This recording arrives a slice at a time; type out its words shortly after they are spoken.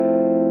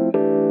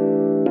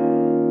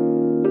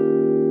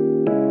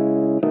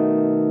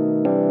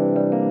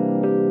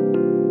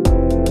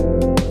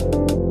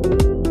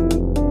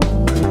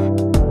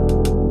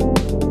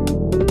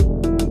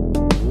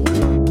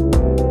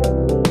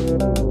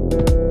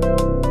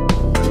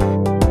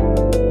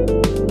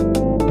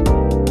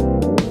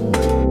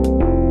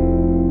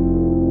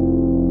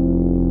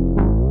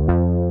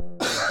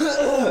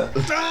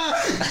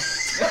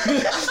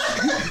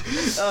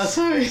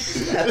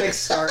Epic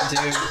start,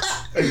 dude.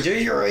 Do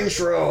your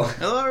intro.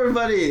 Hello,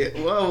 everybody.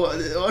 Well,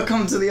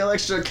 welcome to the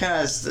Electra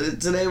Cast.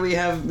 Today we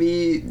have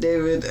me,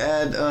 David,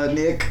 and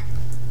Nick.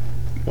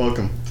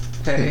 Welcome.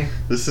 Hey.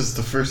 This is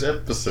the first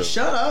episode.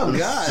 Shut up,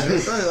 God.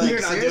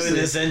 You're not doing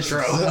this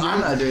intro.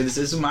 I'm not doing this.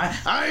 This is my.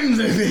 I'm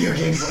the video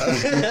game.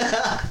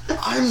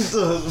 I'm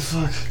the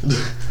fuck.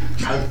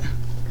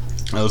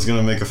 I was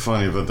gonna make it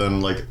funny, but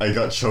then I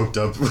got choked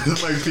up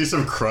with my piece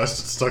of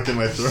crust stuck in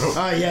my throat.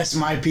 Ah, yes,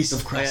 my piece of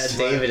Yeah, crust.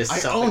 David is I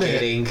own it.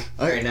 suffocating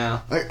right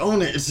now. I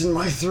own it. It's in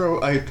my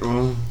throat.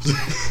 I'm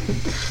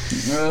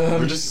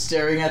just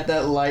staring at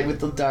that light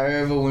with the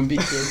Diary of a Wimpy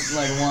Kid,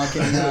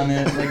 walking down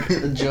it, like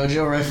the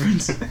JoJo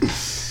reference.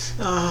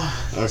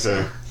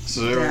 Okay.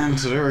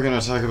 Today we're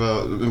gonna talk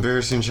about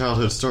embarrassing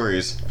childhood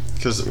stories,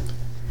 because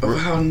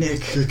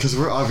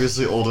we're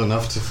obviously old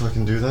enough to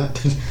fucking do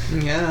that.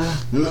 Yeah.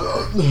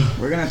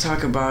 We're gonna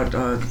talk about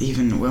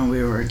even when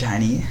we were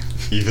tiny.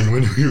 Even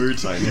when we were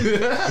tiny.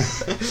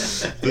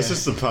 This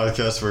is the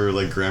podcast where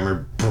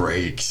grammar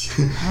breaks.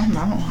 I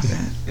don't want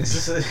that.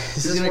 This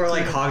is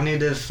where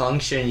cognitive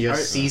function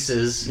just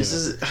ceases. This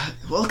is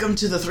welcome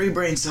to the 3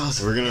 brain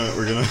cells. We're gonna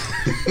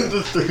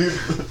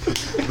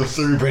the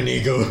three brain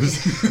egos.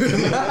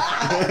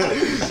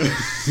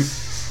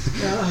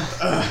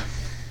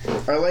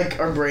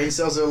 Our brain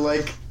cells are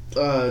like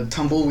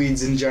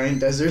tumbleweeds in giant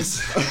deserts.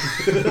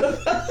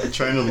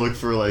 Trying to look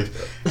for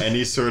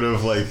any sort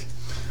of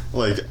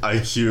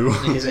IQ.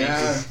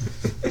 Yeah.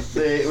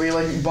 We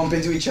bump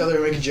into each other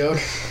and make a joke.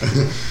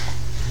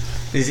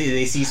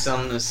 They see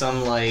some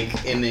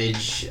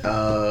image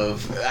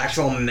of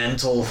actual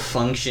mental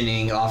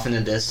functioning off in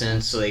the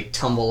distance, so they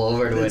tumble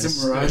over to it.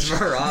 It's a mirage.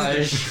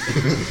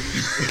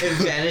 It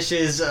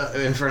vanishes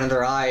in front of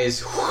their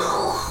eyes.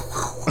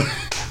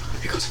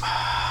 It goes.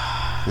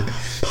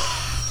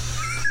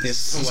 They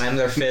just slam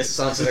their fists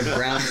onto the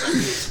ground.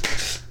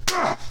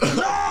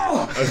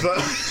 No!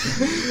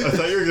 I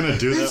thought you were gonna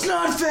do that. It's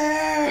not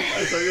fair.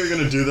 I thought you were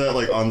gonna do that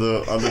on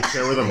the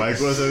chair where the mic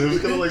was, and it was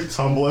gonna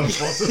tumble and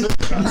fall to the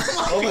ground.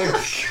 Oh my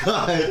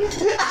god!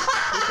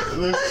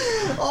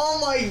 Oh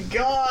my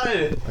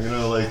god! I'm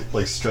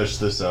gonna stretch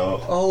this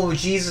out. Oh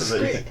Jesus! So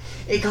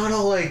it got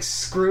all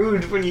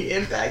screwed when you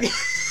impact.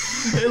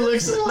 That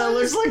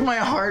looks like my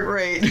heart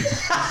rate.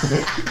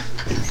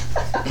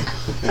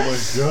 Oh my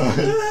god!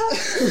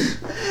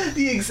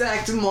 The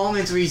exact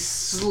moment where you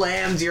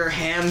slammed your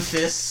ham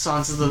fists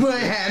onto the. My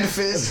hand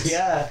fist.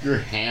 Yeah. Your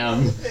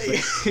ham.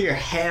 Your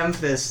ham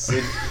fists.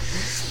 Dude.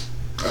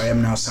 I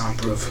am now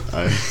soundproof.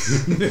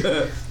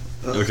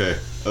 Okay.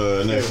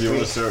 Nick, you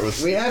want to start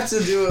with? We have to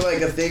do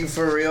a thing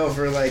for real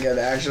for an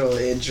actual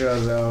intro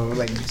though.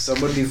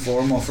 Someone be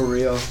formal for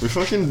real.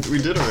 We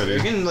did already.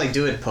 You can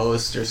do it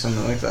post or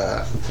something like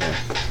that. Okay.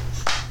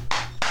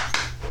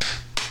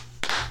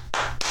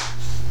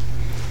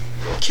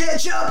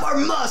 Ketchup or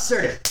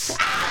mustard?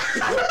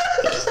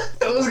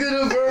 I was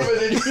gonna burp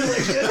it and you're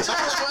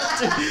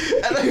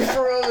and I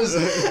froze.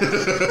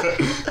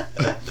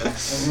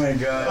 Oh my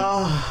god.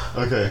 Oh.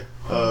 Okay.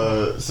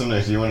 So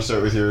Nick, do you want to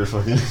start with your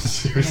fucking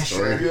your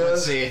story? Sure.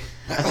 Let's see.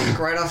 I think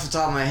right off the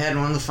top of my head,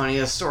 one of the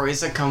funniest stories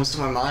that comes to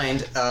my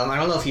mind. I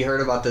don't know if you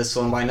heard about this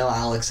one, but I know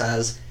Alex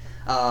has.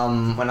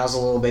 When I was a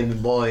little baby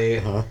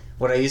boy,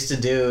 what I used to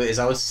do is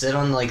I would sit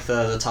on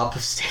the top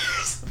of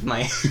stairs of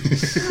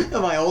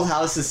my old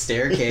house's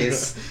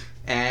staircase,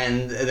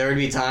 and there would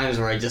be times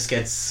where I just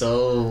get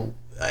so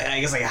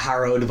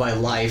harrowed by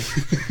life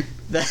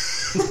that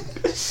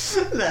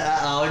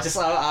I would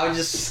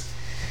just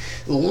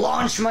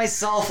launch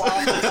myself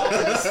off the top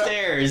of the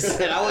stairs,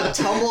 and I would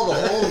tumble the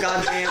whole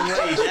goddamn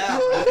way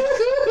down.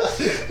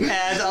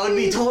 And I would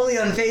be totally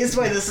unfazed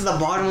by this at the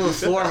bottom of the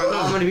floor. My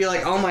mom would be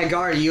like, "Oh my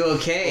god, are you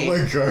okay?" Oh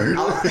my god.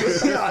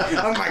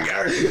 Oh my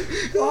god.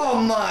 Oh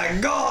my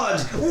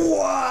god!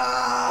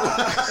 Wow!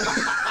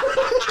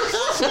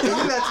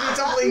 That's me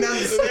tumbling down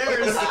the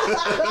stairs.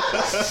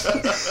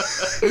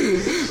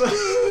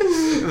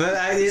 But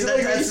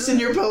That's in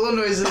your pillow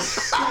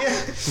noises.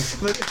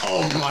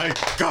 Oh my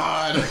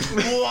god.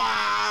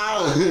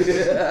 Wow!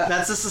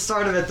 That's just the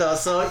start of it, though.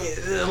 So,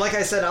 like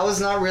I said, I was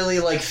not really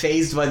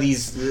phased by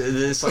this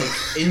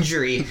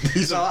injury.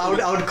 So I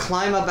would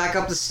climb back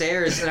up the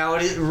stairs, and I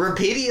would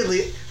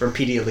repeatedly.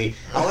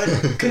 I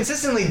would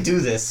consistently do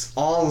this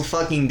all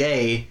fucking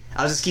day.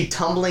 I would just keep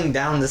tumbling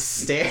down the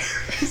stairs,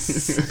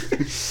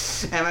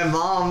 and my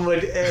mom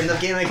would end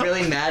up getting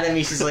really mad at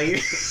me. She's like,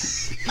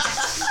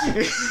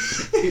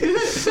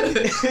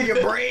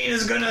 "Your brain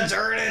is gonna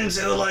turn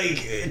into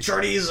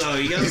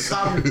chorizo. You gotta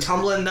stop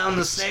tumbling down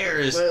the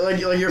stairs." Like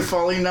you're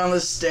falling down the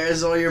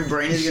stairs, all your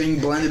brain is getting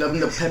blended up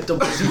into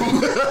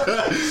Pepto-Bismol.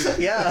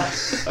 Yeah.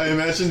 I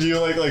imagined you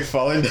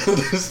falling down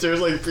the stairs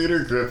like Peter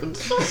Griffin.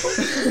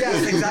 Yeah,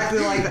 it's exactly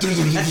like that.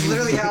 That's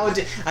literally how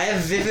I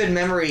have vivid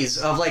memories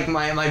of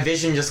my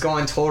vision just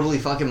going totally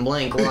fucking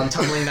blank while I'm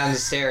tumbling down the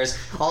stairs.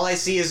 All I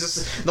see is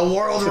just the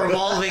world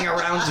revolving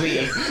around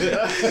me.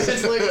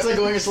 It's like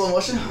going slow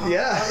motion.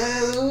 Yeah.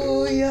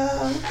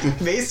 Hallelujah.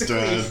 Basically.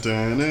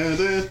 Dun, dun, dun,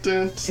 dun,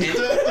 dun,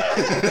 dun.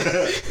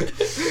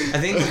 I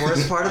think the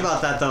worst part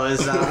about that though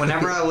is that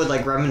whenever I would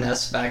like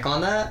reminisce back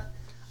on that,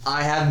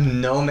 I have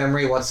no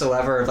memory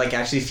whatsoever of like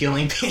actually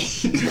feeling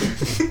pain.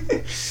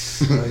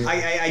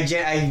 I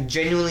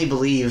genuinely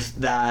believe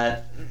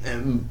that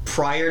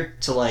prior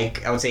to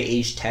like I would say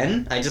age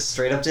 10, I just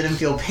straight up didn't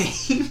feel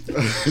pain,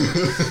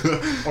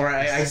 or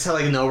I just had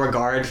like no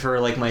regard for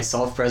like my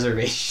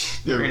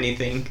self-preservation or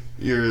anything.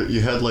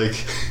 You had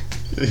like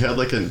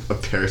a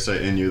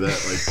parasite in you that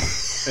like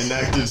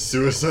enacted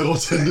suicidal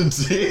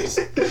tendencies.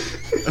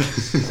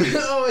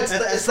 Oh,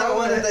 it's that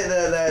one that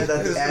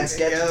the ads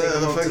get to take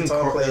them to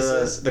tall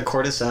places. The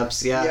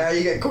cordyceps, yeah. Yeah,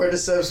 you get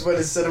cordyceps, but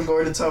instead of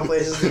going to tall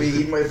places to be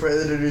eaten by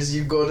predators,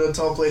 you go to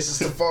tall places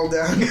to fall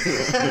down.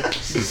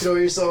 Throw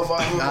yourself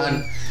off of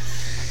them.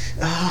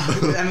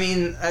 I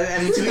mean,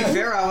 to be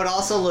fair, I would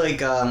also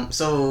like,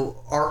 so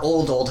our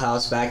old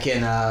house back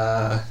in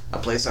a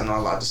place I'm not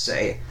allowed to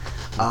say,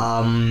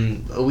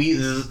 we,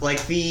 like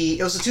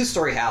it was a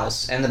 2-story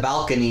house, and the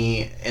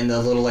balcony in the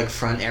little like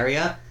front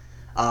area,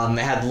 it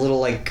had little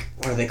like,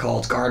 what are they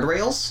called,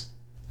 guardrails?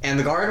 And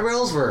the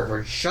guardrails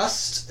were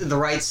just the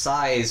right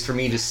size for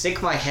me to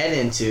stick my head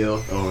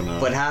into,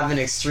 but have an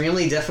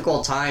extremely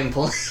difficult time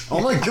pulling. Oh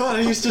my god,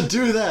 I used to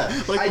do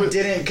that! Like, I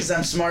didn't, because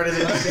I'm smarter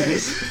than you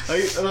guys.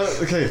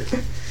 Okay.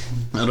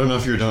 I don't know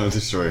if you're done with the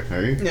story,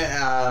 are you?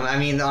 Yeah, I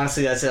mean,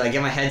 honestly, that's it. I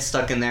get my head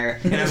stuck in there,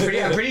 and I'm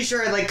pretty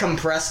sure I like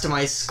compressed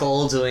my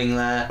skull doing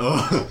that,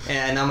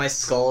 and now my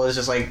skull is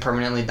just like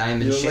permanently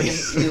diamond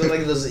shaped. You look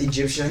like those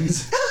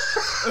Egyptians.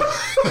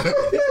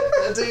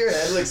 That's what your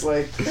head looks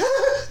like.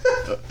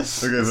 Okay,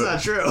 It's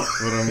not true.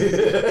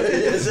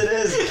 Yes, it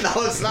is. No,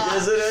 it's not.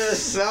 Yes, it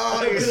is.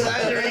 No, you're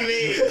exaggerating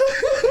me.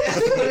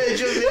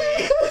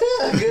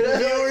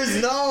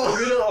 Viewers, no.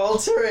 I'm gonna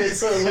alter it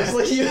so it looks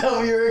like you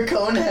have your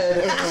cone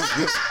head.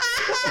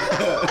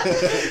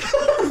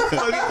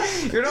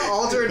 You're not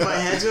altering my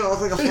head's gonna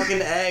look like a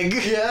fucking egg.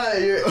 Yeah,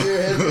 your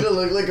head's gonna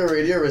look like a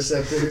radio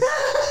receptor.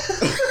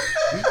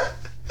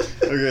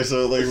 Okay,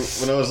 so like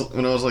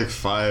when I was like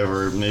 5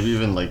 or maybe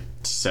even like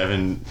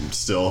 7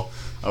 still,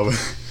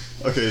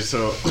 okay,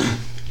 so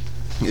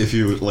if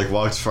you like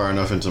walked far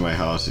enough into my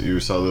house,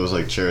 you saw those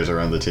like chairs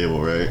around the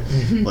table, right?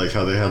 Like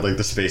how they had like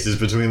the spaces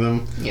between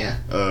them. Yeah.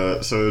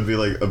 So it would be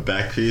like a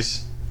back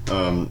piece,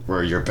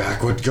 where your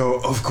back would go,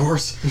 of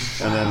course,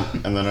 and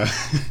then a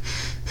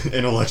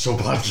intellectual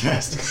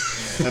podcast,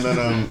 and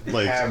then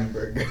like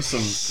Hamburger.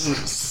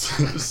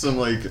 some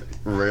like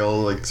rail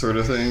like sort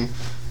of thing,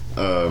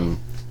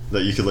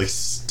 that you could like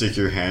stick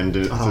your hand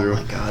through. Oh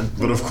my god.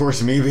 But of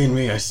course, me being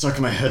me, I stuck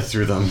my head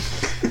through them,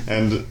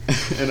 and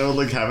I would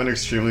like have an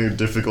extremely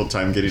difficult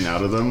time getting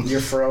out of them.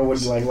 Your fro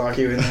would like lock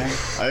you in there.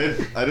 I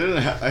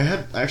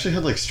actually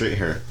had like straight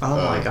hair. Oh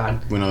my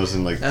god. When I was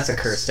in like, That's a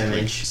cursed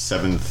image.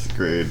 7th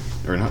grade,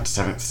 or not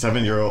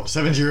 7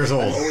 years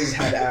old. I've always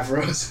had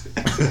afros.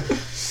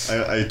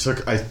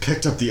 I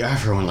picked up the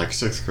afro in like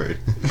 6th grade.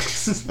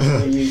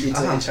 You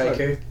took a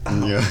hitchhiker.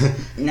 Yeah.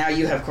 Now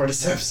you have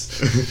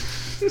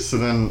cordyceps. So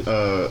then,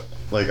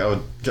 like, I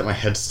would get my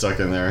head stuck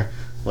in there,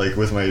 like,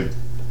 with my,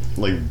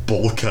 like,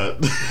 bowl cut.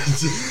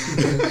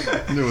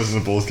 It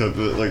wasn't a bowl cut,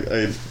 but, like,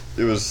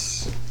 it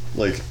was,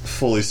 like,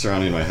 fully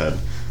surrounding my head.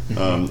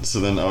 So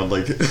then I would,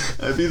 like,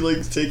 I'd be,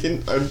 like,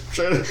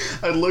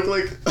 I'd look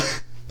like,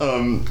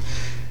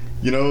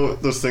 you know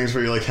those things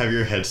where you, like, have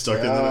your head stuck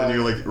in them and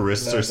your, like,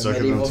 wrists are stuck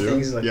in them, too?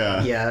 Things, like,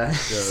 Yeah.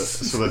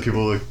 So that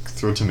people, like,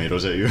 throw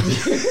tomatoes at you.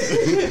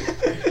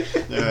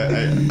 Yeah,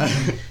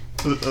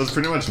 that was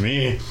pretty much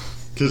me,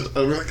 cause I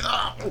was like,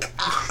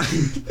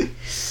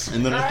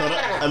 and then I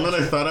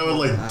thought I would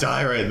like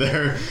die right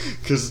there,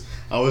 cause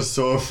I was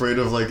so afraid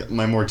of like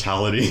my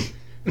mortality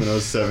when I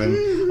was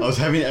 7. I was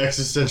having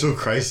existential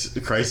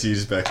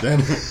crises back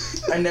then.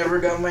 I never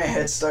got my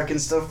head stuck in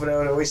stuff, but I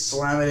would always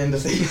slam it into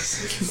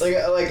things.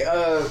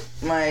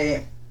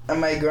 my at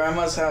my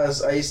grandma's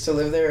house, I used to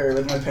live there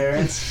with my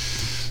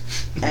parents,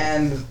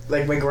 and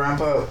like my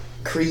grandpa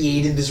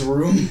created this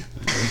room.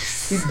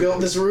 He built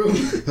this room.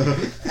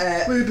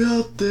 We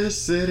built this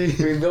city.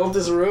 We built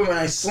this room, and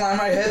I slammed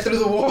my head through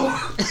the wall.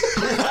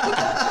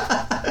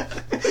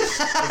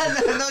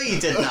 No, you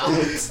did not.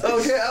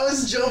 Okay, I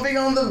was jumping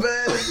on the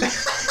bed,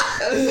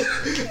 and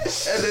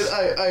then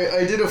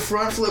I did a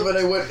front flip, and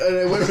I went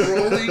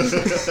rolling, and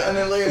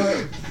then like I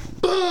went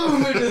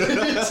boom into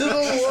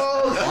the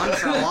wall. One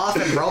fell off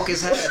and broke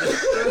his head.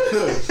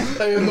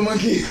 I am the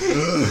monkey.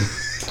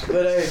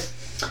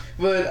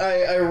 But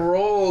I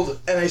rolled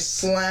and I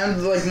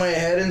slammed like my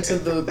head into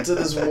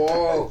this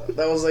wall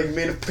that was like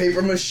made of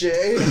paper mache,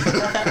 and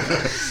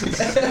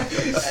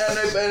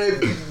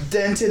I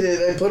dented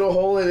it. I put a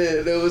hole in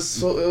it. It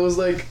was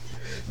like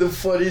the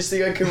funniest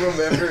thing I can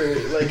remember.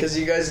 Like, cause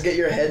you guys get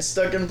your head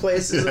stuck in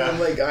places, and I'm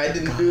like, I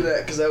didn't do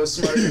that because I was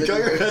smarter than you. You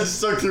got your head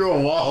stuck through a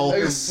wall.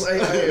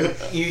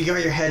 You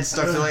got your head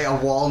stuck through like a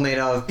wall made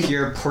out of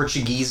pure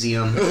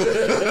Portuguesium.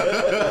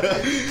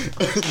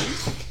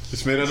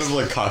 It's made out of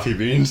like coffee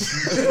beans.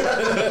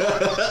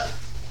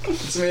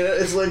 It's made.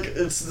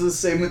 It's the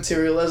same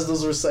material as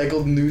those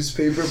recycled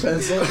newspaper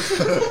pencils.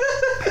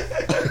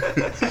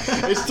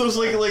 It's those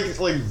like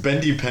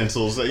bendy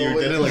pencils that you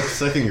get in like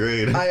second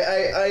grade.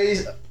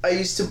 I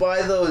used to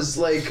buy those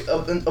like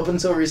up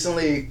until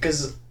recently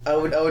because I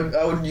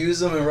would use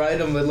them and write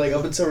them, but like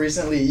up until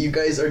recently, you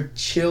guys are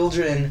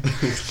children.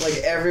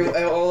 Like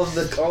all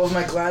of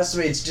my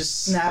classmates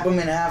just snap them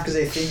in half because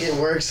they think it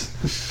works.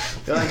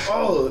 They're like,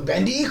 oh,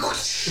 bendy.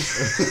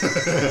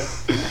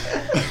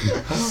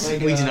 Oh my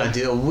God. We do not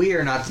do. We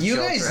are not. The You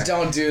children. guys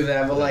don't do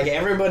that, but like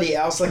everybody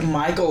else, like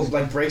Michael,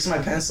 like breaks my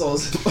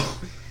pencils.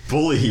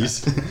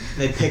 Bullies.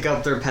 They pick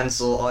up their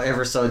pencil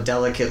ever so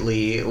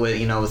delicately with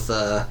with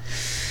the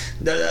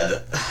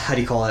how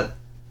do you call it?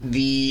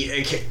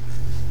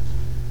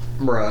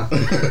 Bruh.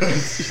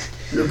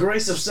 The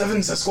grace of 7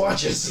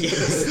 Sasquatches.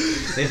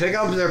 Yes. They pick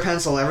up their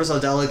pencil ever so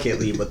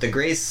delicately, but the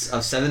grace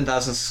of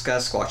 7,000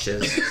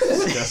 Sasquatches.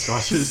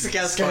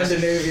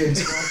 Scandinavian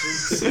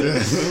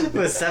Sasquatches.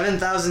 With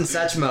 7,000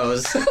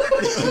 Sechmos.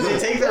 They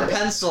take their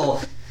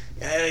pencil.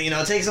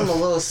 It takes them a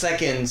little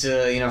second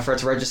to, for it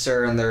to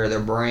register in their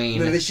brain.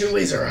 Then they shoot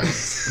laser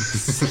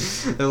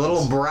eyes. Their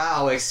little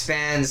brow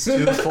expands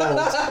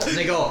twofold, and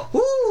they go,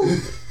 woo!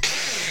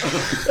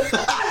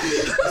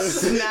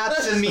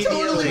 Snaps immediately.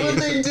 Totally what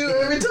they do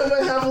every time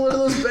I have one of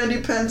those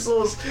bendy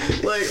pencils.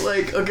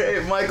 Like okay,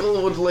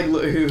 Michael would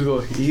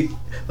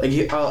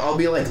I'll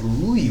be like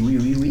wee wee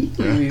wee wee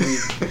wee,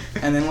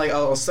 and then like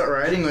I'll start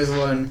writing with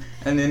one,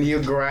 and then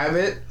he'll grab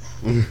it,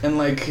 and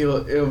like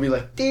it'll be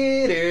like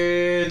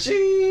dee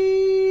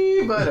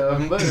gee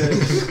ba-dum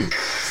ba-dum.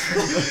 I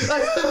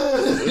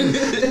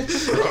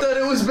thought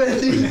it was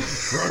bendy.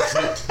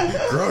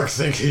 Grog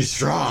think he's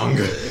strong.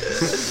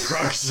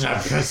 Grog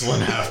snapped pencil in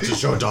half to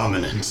show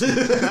dominance.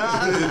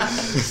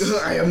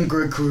 I am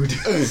Groot.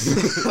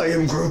 I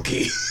am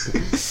Grookey.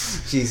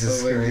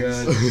 Jesus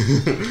Christ.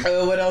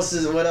 God. What else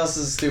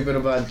is stupid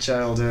about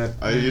childhood?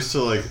 I used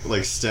to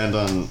like stand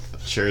on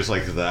chairs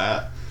like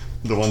that.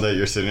 The one that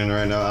you're sitting in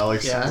right now,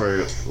 Alex. Yeah.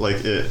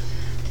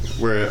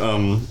 Where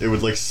it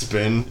would like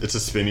spin. It's a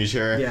spinny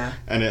chair. Yeah.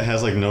 And it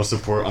has like no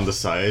support on the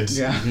sides.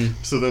 Yeah.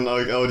 So then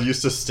I would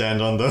used to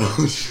stand on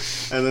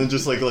those and then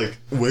just like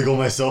wiggle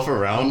myself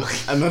around,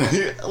 and then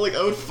I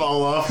would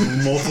fall off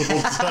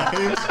multiple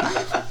times.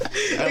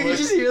 I can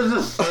just hear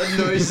the thud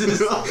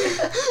noises.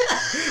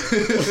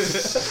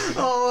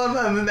 Oh,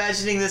 I'm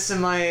imagining this in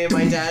my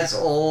dad's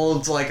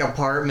old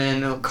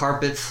apartment,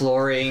 carpet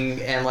flooring,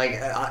 and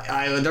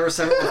there were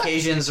several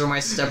occasions where my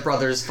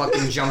stepbrothers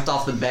fucking jumped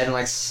off the bed and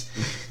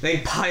they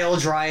pile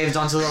drived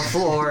onto the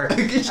floor. I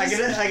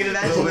can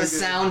imagine the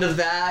sound of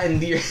that and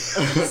the.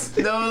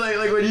 No,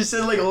 like when you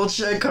said old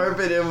shag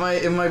carpet in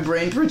my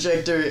brain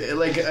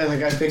projector,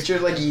 I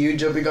pictured you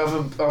jumping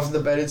off the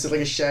bed into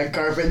a shag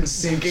carpet and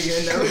sinking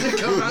in, never to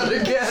come out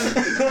again.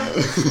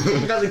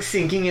 Got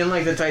sinking in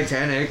like the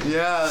Titanic.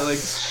 Yeah, like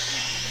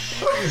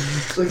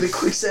the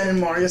quicksand in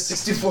Mario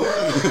 64.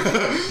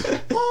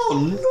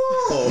 Oh no!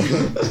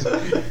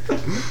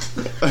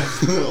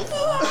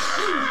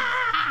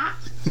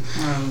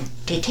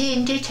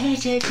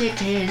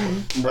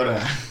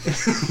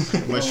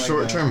 My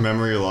short-term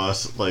memory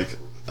loss, I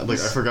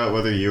forgot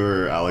whether you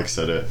or Alex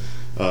said it,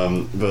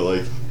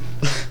 but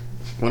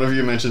one of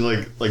you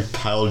mentioned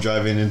pile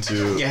driving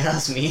into. Yeah,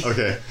 that's me.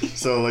 Okay,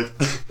 so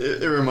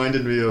it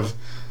reminded me of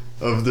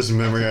this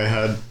memory I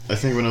had. I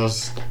think when I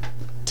was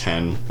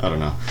 10. I don't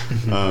know.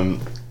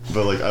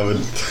 But I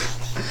would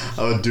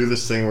do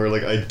this thing where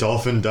I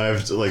dolphin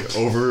dived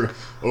over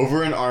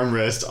an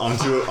armrest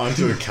onto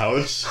a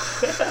couch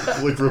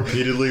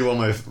repeatedly while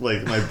my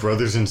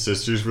brothers and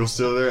sisters were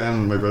still there,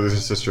 and my brothers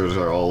and sisters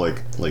are all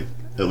at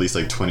least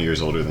 20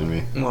 years older than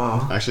me.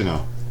 Wow. Actually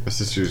no, my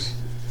sisters.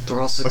 They're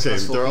all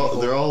successful.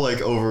 Okay, they're all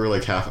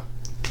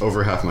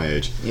over half my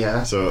age.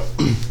 Yeah. So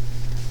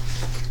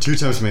 2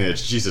 times my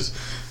age. Jesus.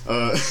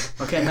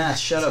 Okay, Matt,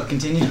 shut up.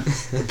 Continue.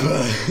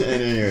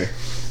 Anyway,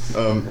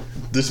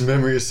 this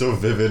memory is so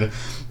vivid.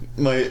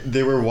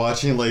 They were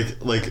watching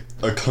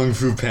a Kung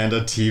Fu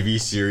Panda TV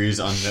series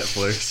on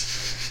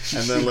Netflix,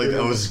 and then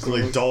I was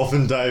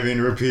dolphin diving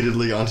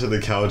repeatedly onto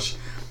the couch,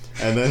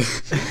 and then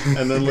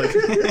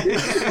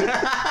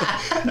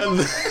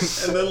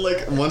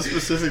one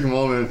specific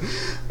moment,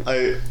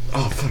 I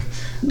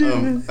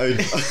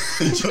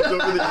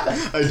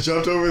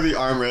jumped over the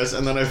armrest,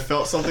 and then I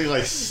felt something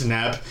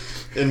snap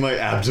in my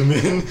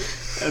abdomen,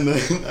 and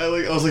then I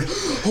was like,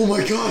 oh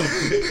my god,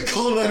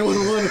 call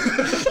 911,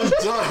 I'm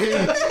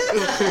dying.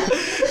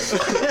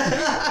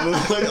 And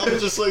I'm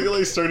just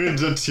starting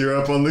to tear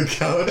up on the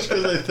couch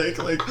because I think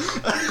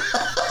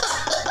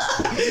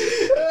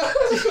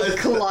I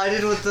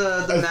collided with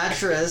the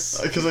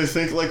mattress. Because I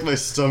think my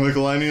stomach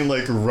lining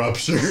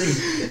ruptured.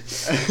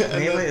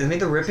 It made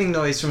the ripping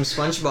noise from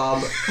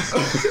SpongeBob.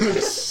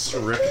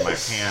 Ripped my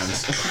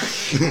pants.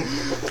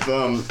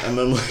 And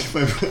then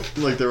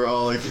they were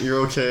all you're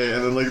okay,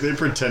 and then they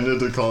pretended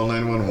to call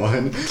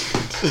 911.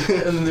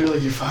 And then they're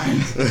you're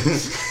fine.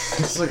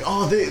 It's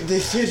oh, they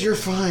said you're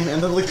fine,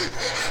 and then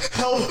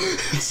Help!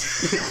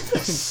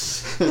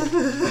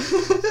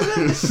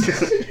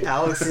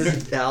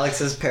 Alex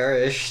has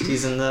perished.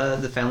 He's in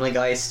the Family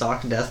Guy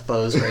stock death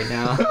pose right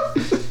now.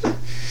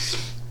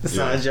 It's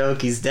not a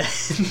joke. He's dead.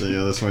 So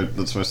yeah,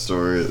 that's my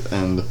story,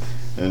 and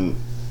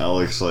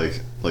Alex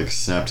like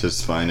snapped his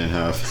spine in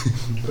half.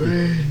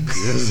 There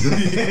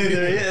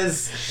he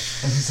is.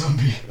 I'm a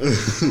zombie.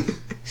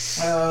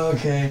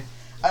 Okay.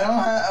 I don't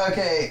have.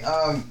 Okay.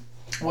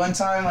 One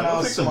time when I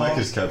was the small. mic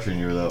is capturing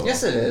you though.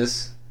 Yes, it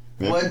is.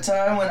 Yeah. One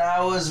time when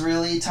I was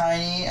really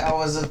tiny, I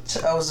was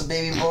a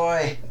baby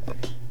boy,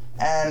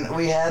 and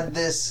we had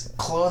this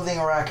clothing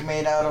rack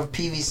made out of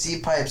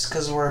PVC pipes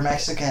because we're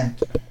Mexican,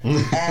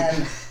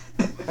 and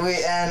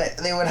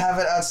they would have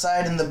it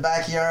outside in the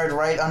backyard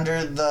right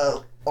under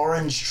the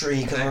orange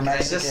tree because we're Can I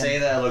Mexican. just say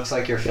that it looks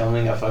like you're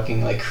filming a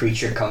fucking like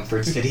creature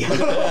comforts video?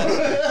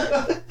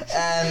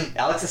 And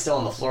Alex is still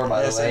on the floor,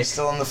 by yes, the way. I'm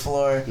still on the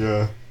floor.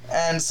 Yeah.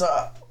 And so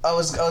I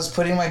was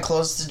putting my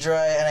clothes to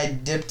dry, and I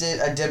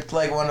dipped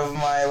like one of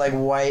my like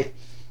white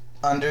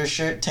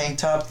undershirt tank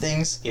top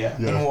things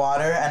in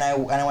water, and I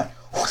went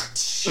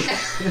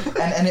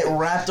and it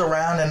wrapped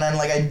around, and then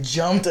like I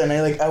jumped, and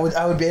I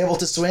would be able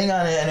to swing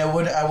on it, and I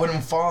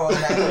wouldn't fall,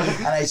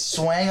 and I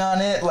swang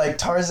on it like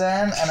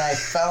Tarzan, and I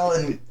fell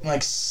and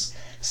like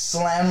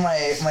slammed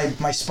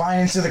my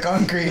spine into the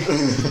concrete,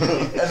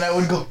 and I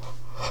would go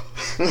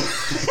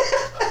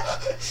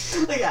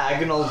like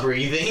agonal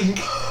breathing.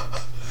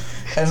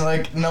 and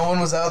like no one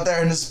was out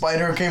there, and the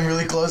spider came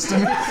really close to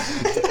me.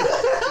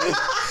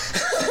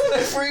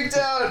 I freaked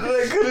out, and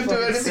I couldn't do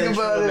anything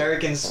Central about it.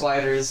 American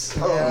spiders.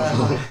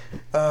 Yeah.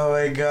 Oh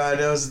my god,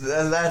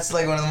 that's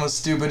like one of the most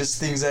stupidest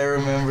things I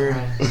remember.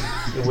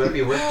 You whipped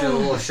your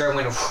little shirt,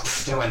 went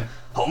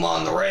home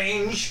on the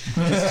range.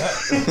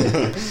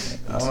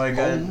 Oh my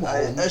god, Home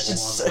I on the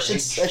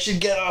should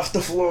get off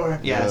the floor.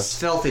 Yeah, it's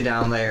filthy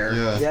down there.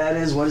 Yeah. Yeah, it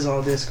is. What is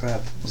all this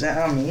crap? Is that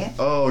on me?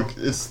 Oh,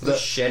 it's that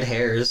Shed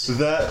hairs.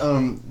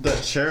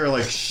 that chair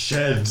like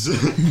sheds.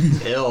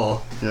 Ew.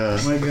 Yeah.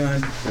 Oh my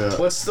god. Yeah.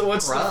 What's the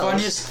Gross.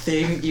 funniest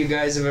thing you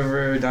guys have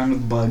ever done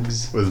with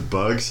bugs? With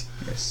bugs.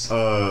 Yes.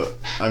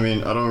 I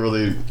mean, I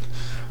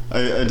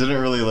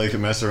didn't really like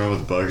mess around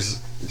with bugs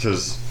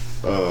because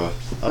I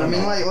don't know.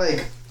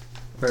 like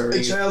Where were a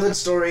you? childhood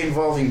story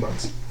involving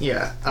bugs.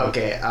 Yeah.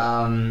 Okay.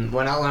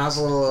 When I was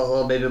a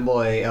little baby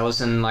boy, I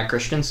was in my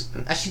Christians.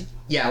 Actually,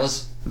 yeah, I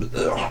was.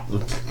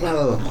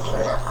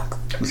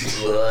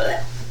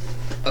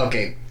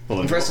 Okay. Hold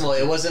on. First of all,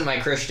 it wasn't my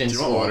Christian Do you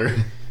school. want water?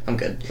 I'm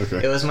good.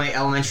 Okay. It was my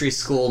elementary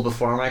school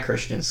before my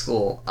Christian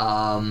school.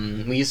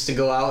 We used to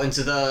go out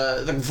into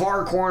the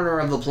far corner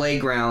of the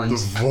playground. The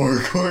four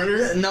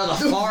corner. No,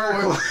 the far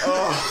corner.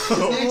 Oh.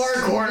 The far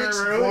corner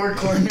room. Four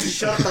corners.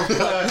 Shut the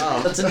fuck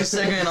up. That's a new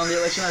segment on the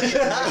election.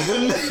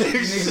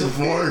 The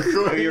four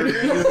corner.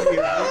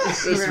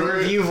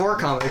 Review Vor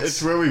comics.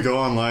 It's where we go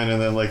online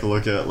and then like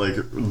look at like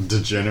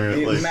degenerate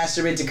You like.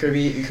 masturbate to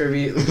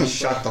Kirby.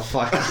 Shut the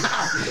fuck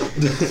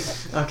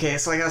up. Okay,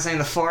 so like I was saying,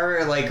 the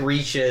far like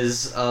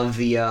reaches of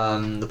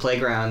the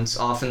playgrounds,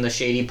 off in the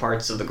shady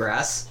parts of the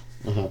grass,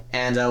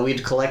 and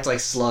we'd collect like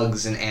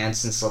slugs and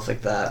ants and stuff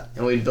like that,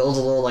 and we'd build a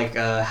little like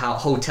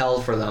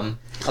hotel for them,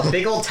 a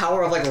big old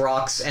tower of like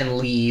rocks and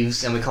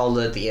leaves, and we called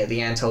it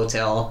the Ant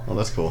Hotel. Oh,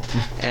 that's cool.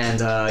 And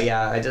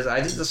yeah, I did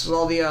this with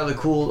all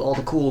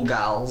the cool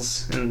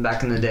gals, and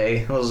back in the day,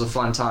 it was a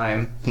fun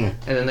time. Yeah.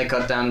 And then they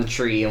cut down the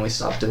tree, and we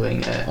stopped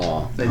doing it.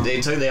 Aw.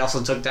 They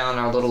also took down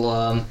our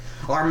little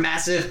our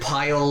massive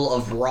pile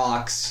of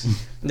rocks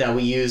that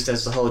we used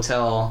as the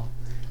hotel.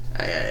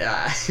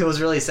 It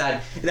was really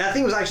sad. That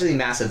thing was actually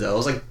massive though. It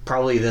was like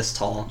probably this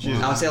tall.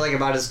 Jesus. I would say like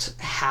about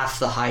half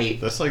the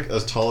height. That's like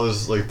as tall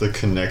as like the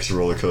Connect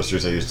roller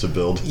coasters I used to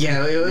build.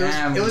 Yeah,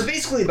 Damn. it was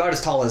basically about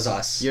as tall as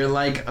us. You're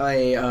like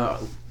a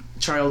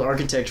child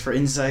architect for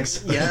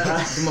insects. Yeah.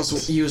 The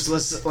most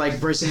useless like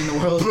person in the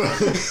world.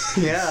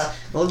 Yeah,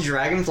 a little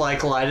dragonfly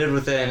collided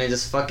with it and it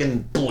just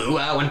fucking blew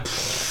out and.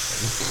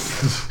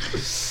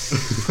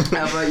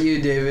 How about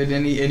you, David?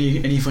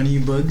 Any funny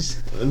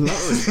bugs?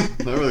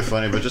 Not really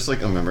funny, but just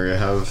like a memory I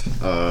have.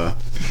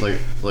 Like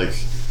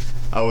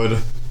I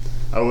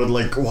would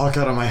like walk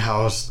out of my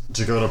house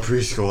to go to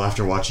preschool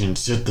after watching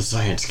Sid the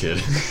Science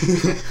Kid.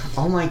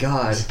 Oh my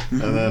god.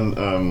 And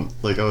then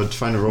like I would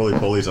find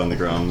roly-polies on the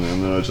ground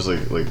and then I would just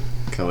like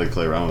kind of like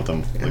play around with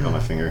them like on my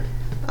finger.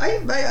 I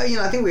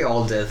think we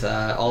all did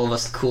that. All of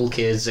us cool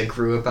kids that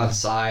grew up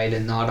outside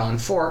and not on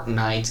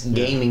Fortnite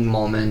gaming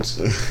moments.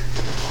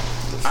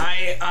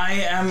 I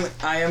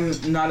am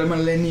not a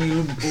millennial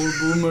or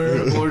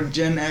boomer or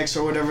Gen X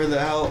or whatever the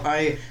hell.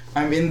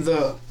 I'm in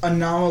the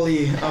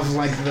anomaly of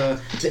like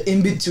the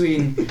in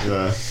between.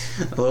 Yeah.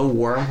 A little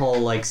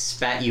wormhole like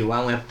spat you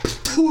out and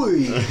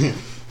went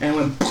And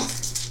went. The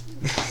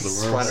worm.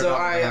 Splattered So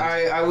on the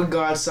ground. I would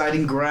go outside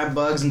and grab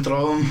bugs and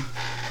throw them.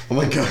 Oh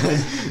my god.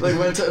 Like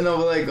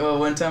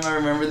one time I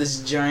remember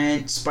this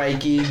giant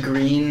spiky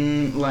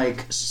green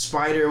like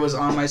spider was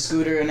on my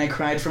scooter and I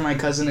cried for my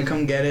cousin to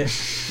come get it,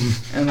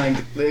 and I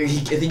think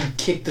he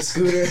kicked the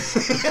scooter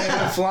and it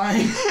went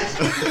flying.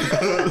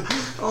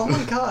 Oh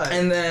my god.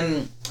 And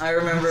then I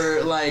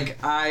remember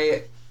like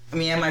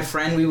me and my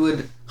friend, we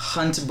would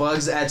hunt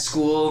bugs at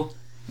school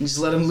and just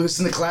let them loose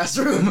in the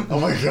classroom. Oh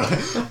my god.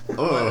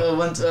 Oh.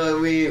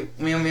 Me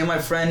and my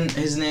friend,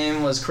 his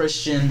name was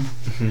Christian.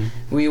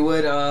 We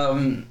would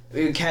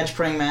catch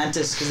praying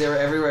mantis because they were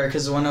everywhere.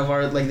 Because one of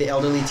our the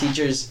elderly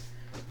teachers,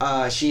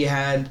 she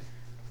had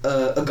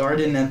a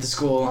garden at the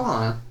school.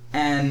 Aw.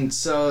 And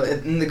so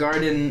in the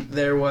garden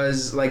there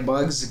was like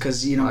bugs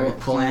because Are you pulling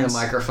plants. the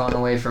microphone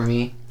away from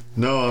me?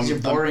 No, You're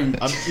boring.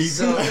 I'm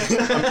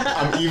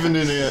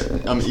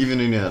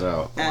evening it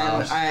out.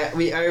 And I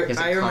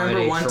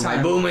remember one for time.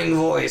 my booming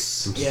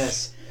voice.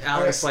 Yes.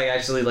 Alex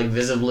actually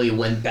visibly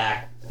went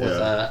back with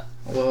Yeah.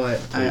 What?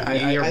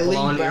 you're I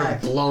blown. leaned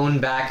back. You're blown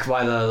back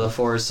by the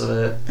force of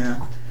it.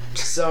 Yeah.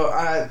 So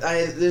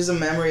there's a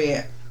memory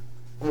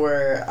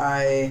where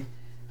I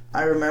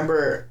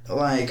remember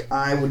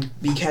I would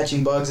be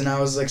catching bugs and I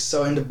was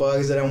so into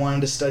bugs that I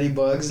wanted to study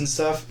bugs and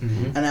stuff,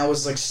 and I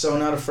was so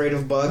not afraid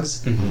of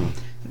bugs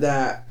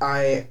that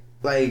I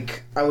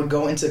would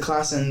go into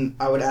class and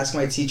I would ask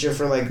my teacher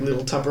for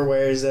little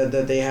Tupperwares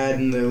that they had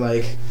in their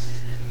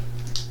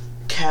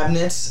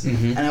cabinets,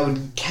 and I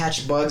would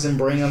catch bugs and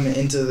bring them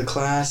into the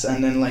class,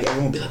 and then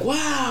everyone would be like,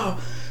 wow,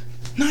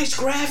 nice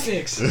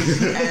graphics.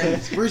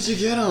 And Where'd you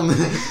get them?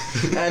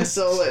 and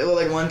so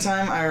one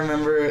time I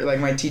remember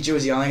my teacher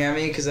was yelling at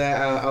me because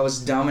I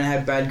was dumb and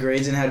had bad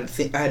grades and I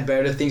had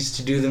better things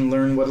to do than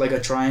learn what a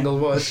triangle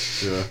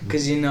was, Yeah.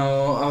 because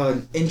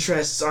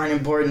interests aren't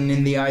important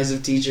in the eyes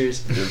of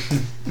teachers.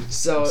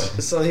 So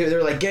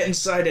they're like, get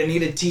inside, I need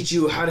to teach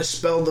you how to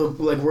spell the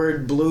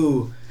word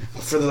blue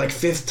for the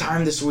 5th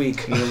time this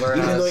week,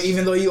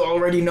 even though you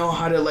already know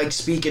how to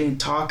speak and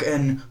talk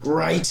and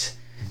write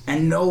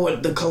and know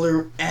what the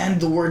color and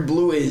the word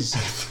blue is.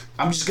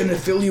 I'm just gonna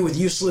fill you with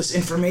useless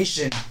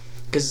information,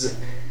 because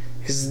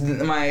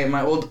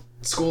my old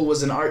school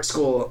was an art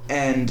school,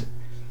 and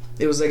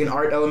it was an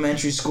art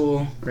elementary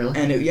school. Really?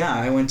 And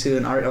I went to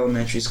an art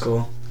elementary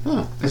school.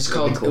 Huh. It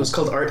was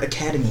called Art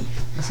Academy.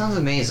 That sounds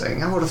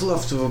amazing. I would have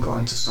loved to have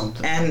gone to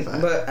something. And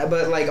like that.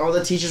 but all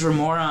the teachers were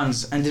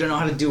morons and didn't know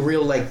how to do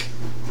real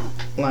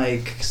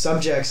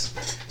subjects,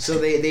 so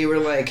they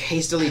were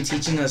hastily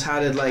teaching us how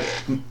to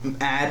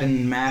add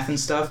and math and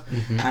stuff,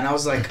 and I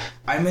was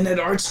I'm in an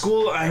art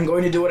school, I'm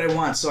going to do what I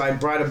want. So I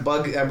brought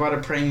a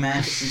praying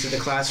mantis into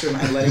the classroom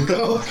and let him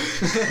go,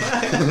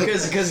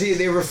 because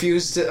they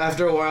refused to.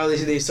 After a while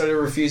they started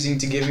refusing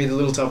to give me the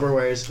little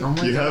Tupperwares. Oh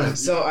my You god. have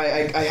So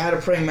I had a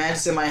praying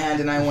mantis in my hand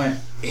and I went,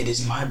 it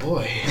is my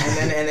boy,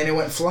 and then it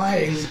went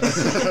flying,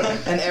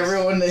 and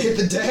everyone hit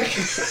the deck.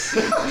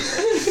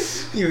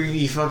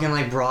 You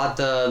fucking brought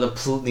the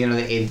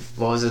 8,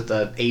 what was it,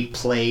 the 8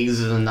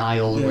 plagues of the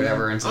Nile or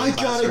whatever into the I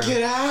gotta classroom.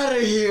 get out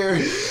of here.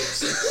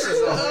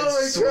 Oh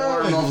my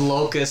swarm of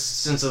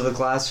locusts into the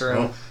classroom.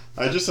 Well,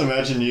 I just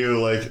imagine you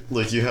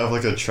you have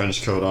a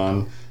trench coat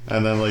on,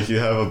 and then you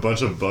have a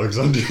bunch of bugs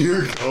under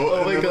your coat.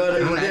 Oh my and god!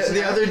 then,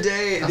 The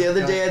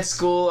other day at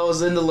school, I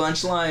was in the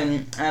lunch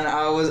line, and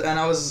I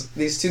was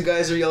these 2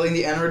 guys were yelling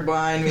the N-word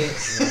behind me,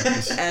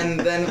 and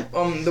then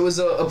there was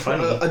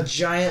a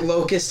giant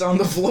locust on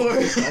the floor. Oh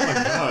my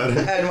god.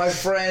 And my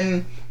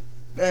friend.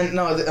 And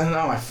not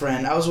my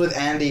friend. I was with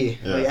Andy.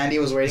 Yeah. Andy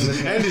was waiting with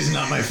me. Andy's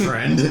not my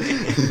friend.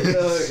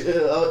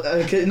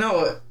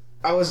 No,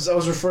 I was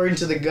referring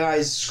to the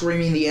guys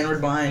screaming the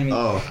N-word behind me.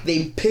 Oh.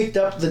 They picked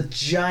up the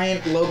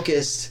giant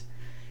locust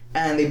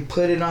and they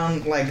put it on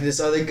this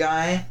other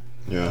guy,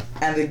 Yeah.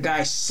 and the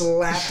guy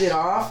slapped it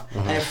off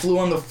and it flew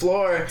on the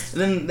floor.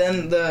 Then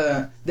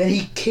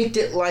he kicked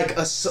it like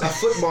a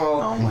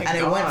football, Oh my and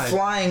it went God.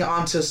 flying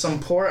onto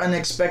some poor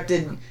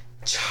unexpected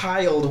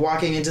child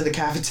walking into the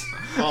cafeteria.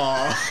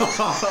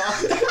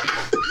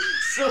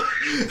 So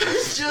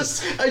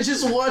I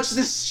just watched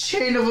this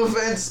chain of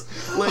events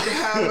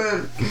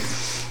happen.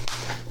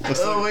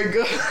 Oh my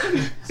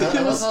god! I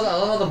love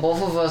how the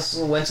both of us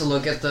went to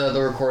look at the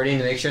recording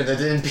to make sure that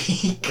didn't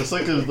peak. It's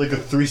like a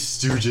Three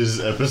Stooges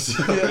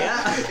episode.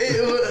 Yeah.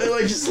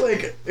 It just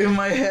in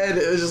my head,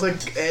 it was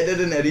just Ed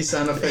and Eddie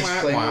sound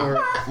effects playing over.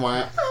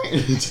 But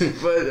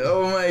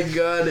oh my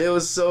god, it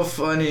was so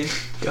funny.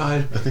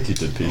 God. I think he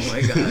did peak. Oh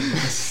my god.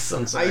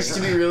 Sounds I used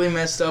to be really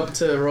messed up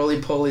to roly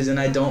polies, and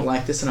I don't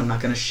like this, and I'm not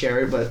gonna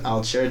share it, but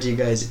I'll share it to you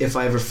guys if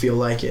I ever feel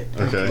like it.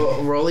 Okay.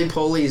 But roly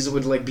polies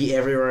would be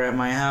everywhere at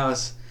my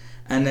house,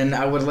 and then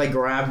I would like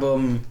grab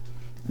them,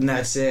 and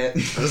that's it.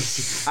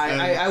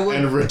 I would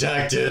and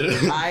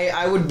redacted.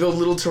 I would build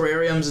little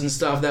terrariums and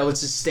stuff that would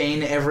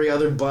sustain every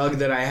other bug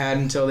that I had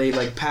until they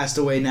like passed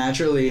away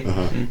naturally.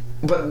 Uh-huh.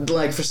 But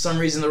like for some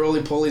reason the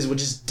roly polies would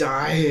just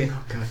die,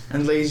 Oh god.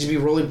 and like just be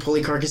roly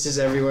poly carcasses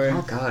everywhere.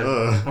 Oh god.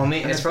 Ugh. Well, And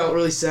it's it felt probably.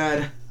 really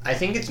sad. I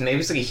think maybe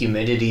it's like a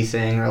humidity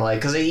thing, or like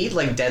because they eat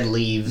like dead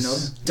leaves.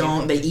 No,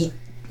 don't they eat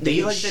They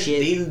eat like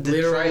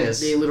detritus.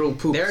 They literal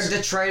poops. They're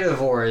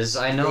detritivores.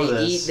 I know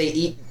this. They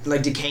eat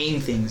like decaying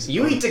things.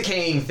 You eat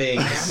decaying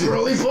things.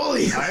 Roly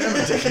poly. I am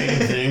a decaying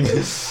thing.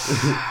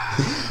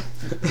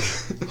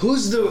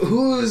 Who's the?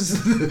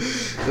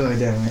 Oh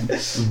damn it!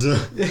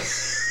 Did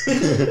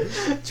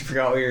you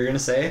forgot what you were gonna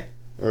say?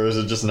 Or is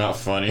it just not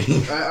funny?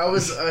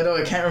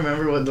 I can't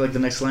remember what like the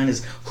next line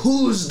is.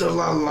 Who's the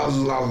la la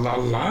la la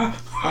la?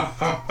 Ha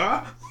ha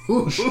ha.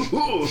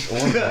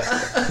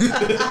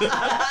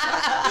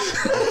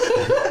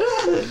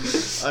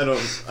 I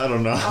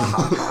don't know.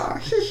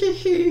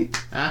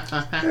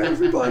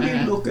 Everybody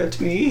look at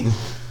me.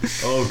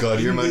 Oh god,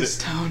 you This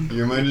town.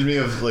 reminded me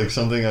of like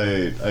something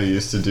I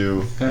used to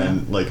do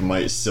and like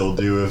might still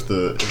do if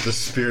the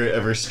spirit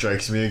ever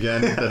strikes me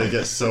again, that I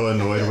get so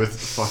annoyed with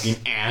fucking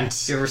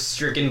ants. You were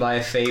stricken by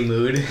a fey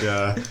mood.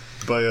 Yeah,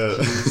 by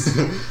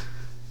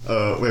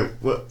wait,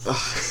 what?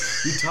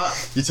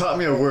 You taught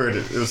me a word.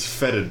 It was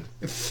fetid.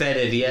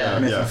 Fetid, yeah.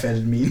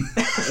 Methamphetamine.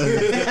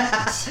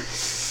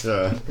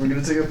 Yeah. We're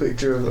gonna take a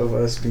picture of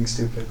us being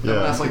stupid. Yeah.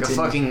 That's like a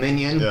fucking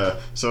minion. Yeah.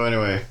 So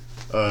anyway,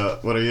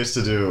 what I used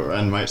to do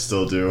and might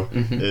still do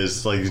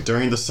is like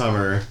during the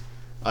summer,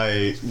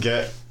 I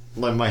get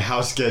like my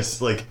house gets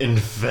like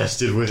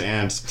infested with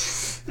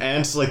ants.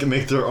 Ants like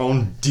make their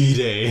own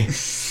D-Day.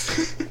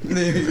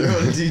 They make their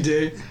own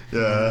D-Day.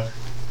 Yeah.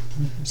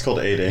 It's called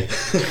A-Day.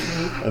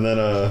 And then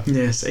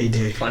Yes,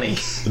 A-Day. Funny.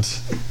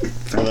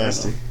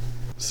 Fantastic.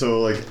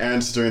 So like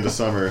ants during the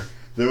summer,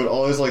 they would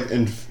always like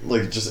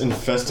just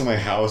infest my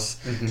house,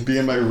 be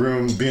in my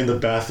room, be in the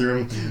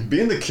bathroom, be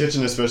in the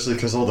kitchen, especially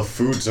because all the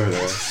foods are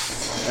there.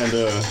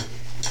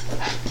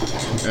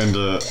 And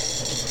what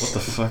the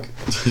fuck?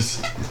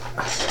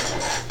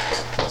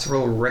 It's a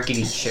real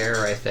rickety chair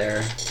right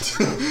there.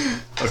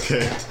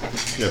 Okay,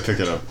 yeah, pick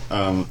it up.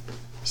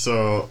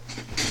 So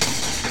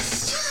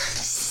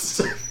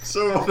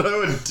what I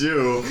would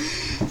do,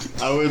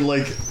 I would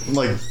like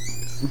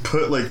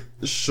put like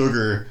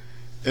sugar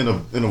in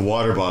a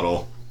water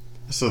bottle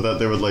so that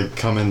they would like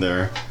come in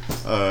there,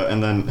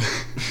 and then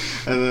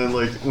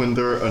like when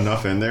there were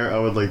enough in there, I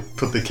would like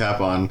put the cap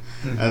on,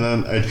 and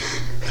then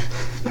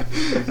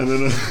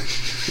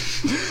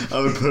I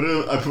would put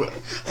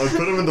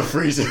him in the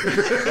freezer.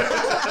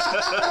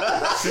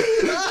 That's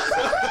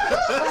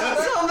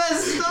so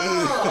messed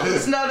up.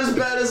 It's not as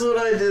bad as what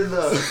I did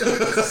though.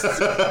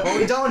 Well,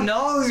 we don't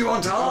know. You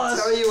won't tell I'll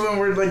us. tell you when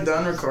we're like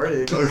done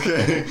recording.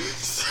 Okay,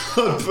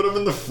 so I'd put him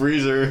in the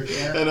freezer,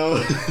 and I'll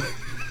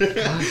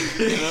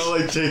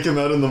like take him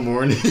out in the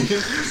morning.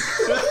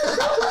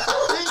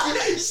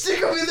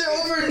 Stick them in there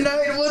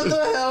overnight. What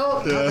the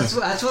hell? Yeah.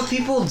 That's what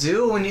people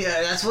do when you.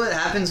 That's what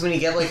happens when you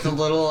get like the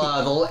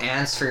little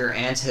ants for your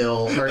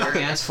anthill or your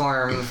ants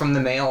farm from the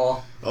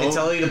mail. They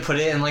tell you to put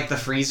it in like the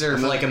freezer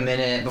for like a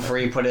minute before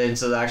you put it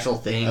into the actual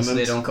thing, so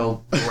they don't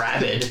go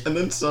rabid. And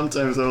then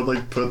sometimes I would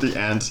like put the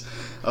ants.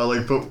 I'll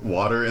like put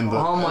water in the.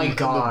 Oh my in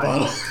god, the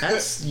bottle.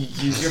 that's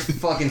you're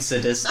fucking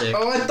sadistic.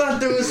 Oh, I thought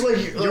there was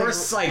like You're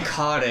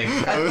psychotic.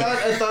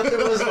 I thought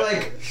there was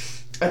like.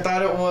 I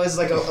thought it was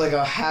like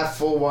a half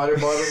full water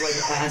bottle with like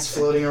ants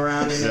floating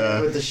around in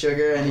it with the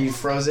sugar, and you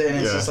froze it, and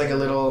it's just like a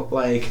little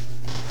like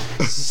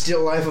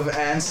still life of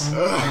ants.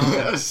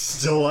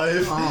 Still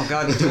life. Oh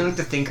god, you're doing like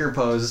the thinker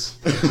pose.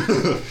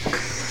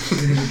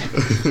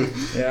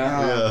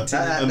 Yeah.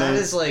 That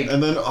is like.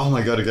 And then oh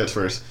my god, it gets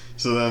worse.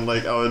 So then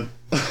like I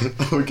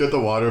would get the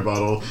water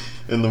bottle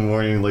in the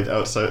morning, like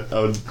outside. I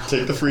would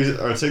take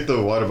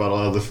the water bottle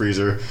out of the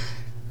freezer.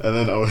 And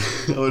then I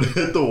would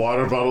hit the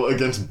water bottle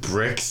against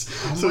bricks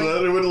so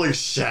that it would like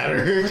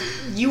shatter.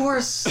 You are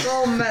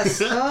so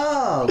messed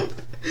up.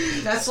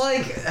 That's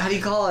like, how do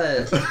you call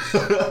it?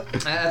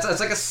 That's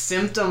like a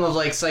symptom of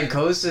like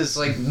psychosis,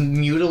 like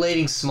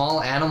mutilating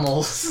small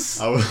animals.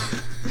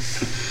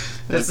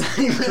 That's not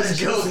even a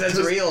joke, that's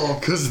real.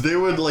 Because they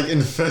would like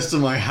infest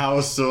my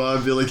house, so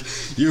I'd be like,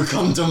 you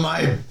come to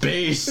my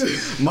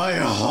base, my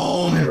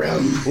home,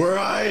 where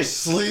I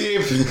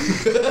sleep.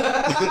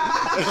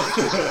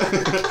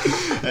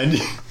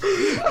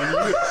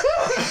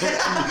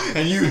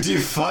 and you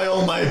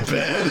defile my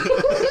bed.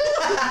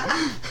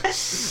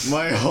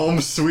 My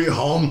home, sweet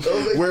home,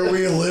 where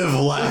we live,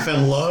 laugh,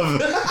 and love.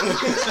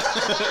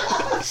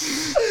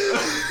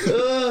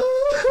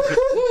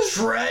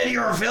 Tread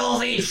your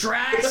filthy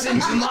tracks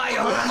into my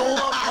humble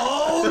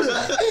abode.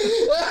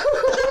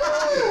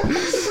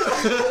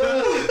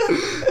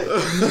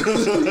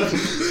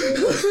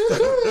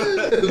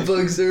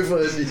 Bugs are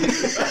funny.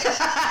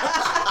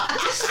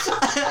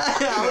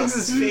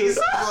 Alex's face is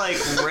like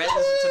red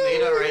as a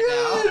tomato right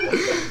now.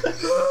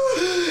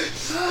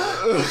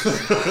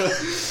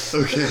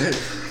 Okay.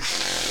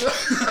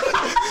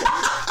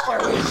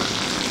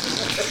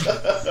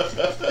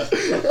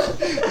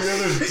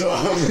 You're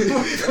dumb.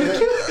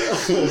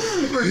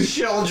 We're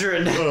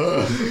children.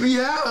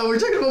 Yeah, we're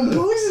talking about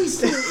bugs and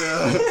stuff.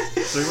 Yeah.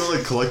 Talking about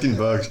like collecting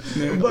bugs.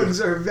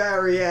 Bugs are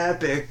very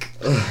epic.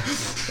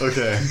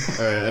 Okay.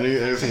 Alright,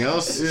 anything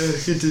else? Yeah,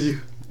 continue.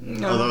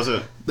 Oh, that was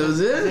it. That was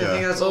it?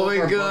 Yeah. That's Oh all my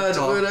for god,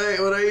 book talk.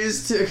 what I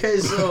used to. Okay,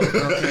 so.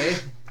 Okay.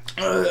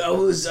 I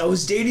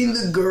was dating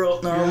the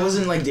girl. No, I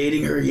wasn't like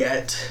dating her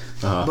yet,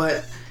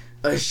 but.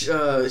 This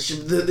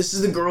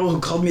is the girl who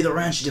called me the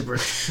ranch dipper.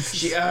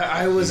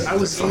 I was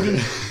eating.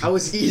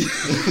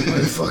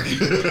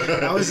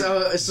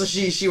 Motherfucker. So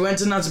she went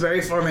to Knott's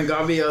Berry Farm and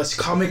got me a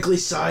comically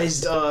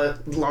sized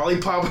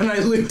lollipop, and I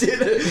licked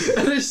it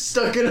and I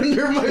stuck it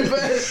under my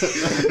bed.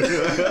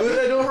 But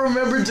I don't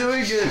remember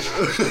doing it.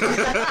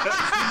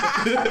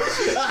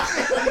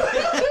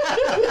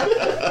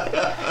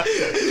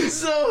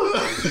 So,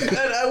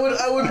 and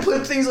I would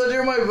put things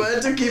under my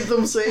bed to keep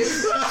them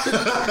safe,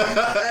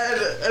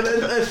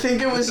 and I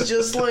think it was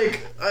just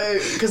like I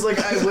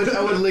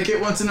would lick it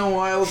once in a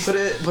while, put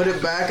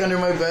it back under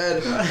my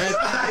bed,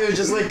 and it would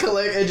just like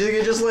collect. I think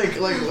it just like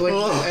I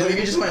think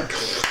it just went,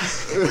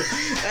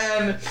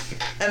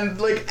 and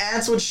like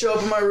ants would show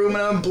up in my room,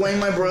 and I would blame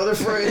my brother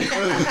for it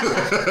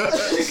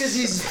because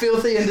he's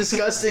filthy and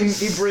disgusting.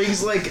 He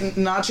brings like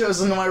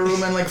nachos into my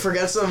room and like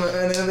forgets them,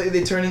 and then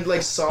they turn into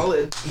like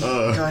solid.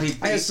 God,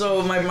 And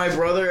so my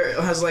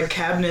brother has like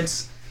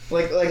cabinets,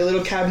 like a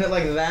little cabinet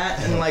like that,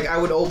 and like I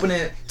would open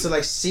it to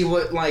like see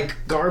what like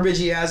garbage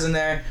he has in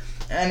there,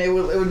 and it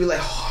would be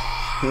like.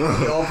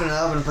 you open it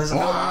up and put some.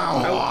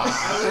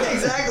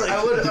 Exactly.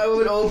 I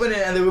would open it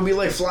and there would be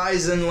like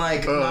flies and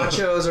like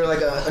nachos or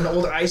like an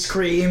old ice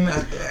cream,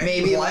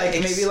 maybe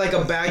like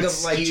a bag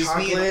of like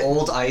chocolate. Excuse me,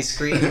 old ice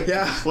cream.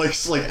 Yeah. Like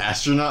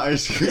astronaut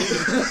ice cream.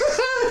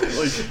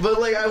 But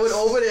like I would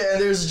open it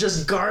and there's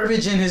just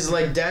garbage in his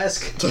like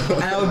desk,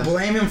 and I would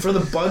blame him for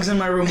the bugs in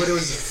my room. But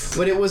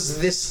it was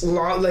this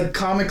like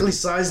comically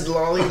sized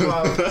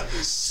lollipop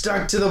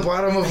stuck to the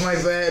bottom of my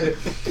bed,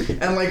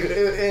 and like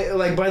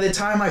like by the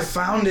time I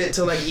found it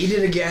to like eat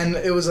it again,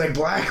 it was like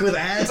black with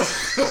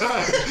ants.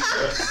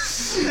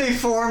 They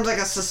formed like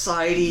a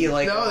society.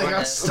 Like no, they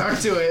got stuck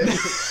to it.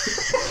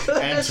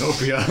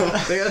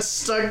 Antopia. They got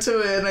stuck to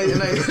it, and I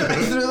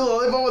threw the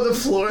lollipop on the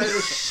floor and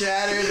it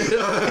shattered.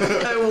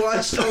 I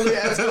watched all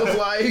the ants go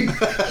flying.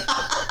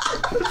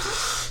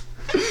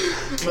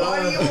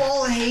 Why do you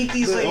all hate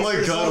these like my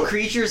these God. little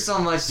creatures so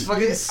much? It's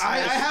fucking. I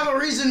have a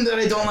reason that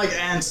I don't like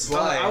ants.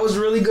 Why? I was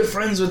really good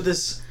friends with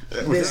this.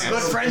 Good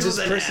friends with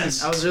an person.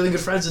 ant. I was really good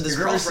friends with this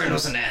girlfriend person.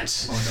 was an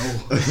ant. Oh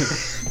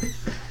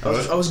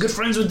no. I was good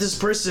friends with this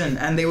person,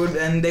 and they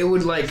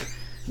would like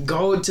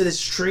go to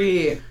this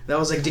tree that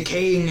was like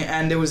decaying,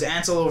 and there was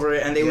ants all over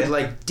it, and they would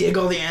like dig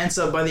all the ants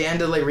up. By the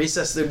end of like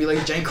recess, there'd be like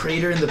a giant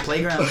crater in the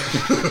playground.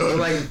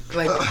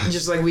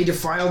 Just like we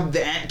defiled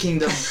the ant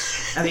kingdom,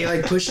 and they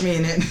like pushed me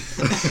in it,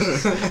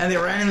 and they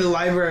ran into the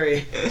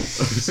library.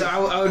 So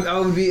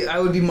I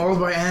would be mauled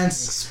by ants.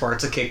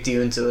 Sparta kicked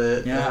you into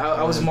it. Yeah,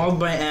 I was mauled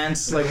by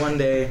ants like one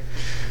day.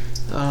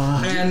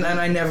 And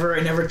I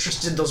never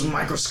trusted those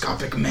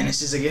microscopic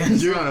menaces again.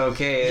 You're not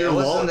okay. It Your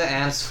wasn't the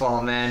ants'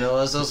 fault, man. It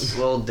was those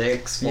little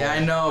dicks' fault. Yeah,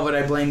 I know, but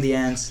I blame the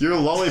ants. Your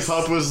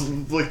lollipop was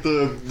like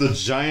the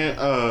giant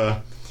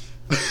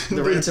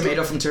The red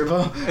tomato from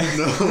Turbo?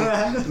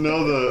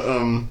 No,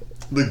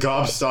 the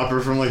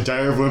gobstopper from like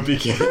Diary of Wimpy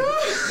Kid.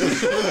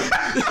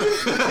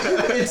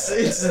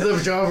 It's the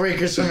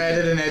Jawbreakers from Ed,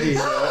 Edd n Eddy.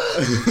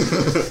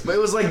 But it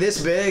was like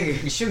this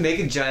big. You should make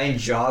a giant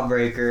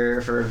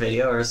jawbreaker for a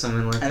video or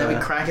something like that. And then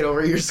we crack it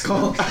over your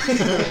skull.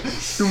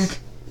 Dunk.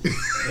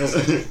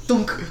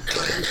 Dunk.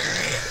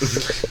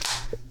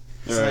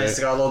 It's nice. It's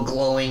got a little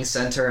glowing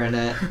center in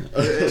it.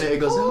 And it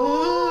goes.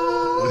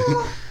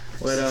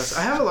 What else?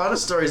 I have a lot of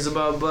stories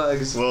about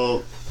bugs.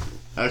 Well,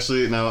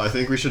 actually, now I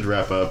think we should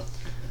wrap up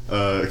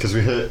because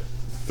we hit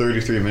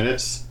 33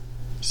 minutes.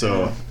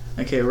 So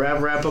okay,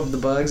 wrap up the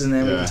bugs, and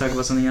then we can talk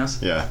about something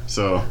else. Yeah.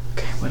 So.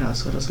 Okay. What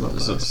else? What else about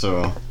bugs?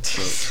 So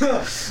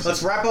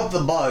Let's wrap up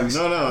the bugs.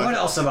 No. What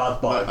else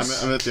about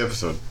bugs? I'm at the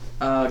episode.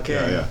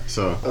 Okay. Yeah.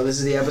 So. Oh, this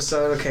is the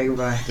episode. Okay,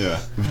 goodbye. Yeah.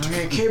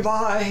 Okay,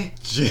 bye.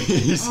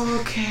 Jeez.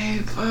 Okay,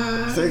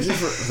 bye.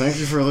 Thank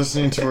you for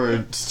listening to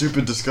our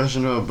stupid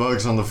discussion about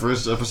bugs on the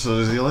first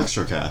episode of the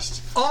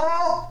Electrocast.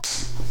 Oh!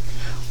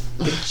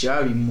 Good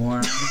job, you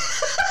moron.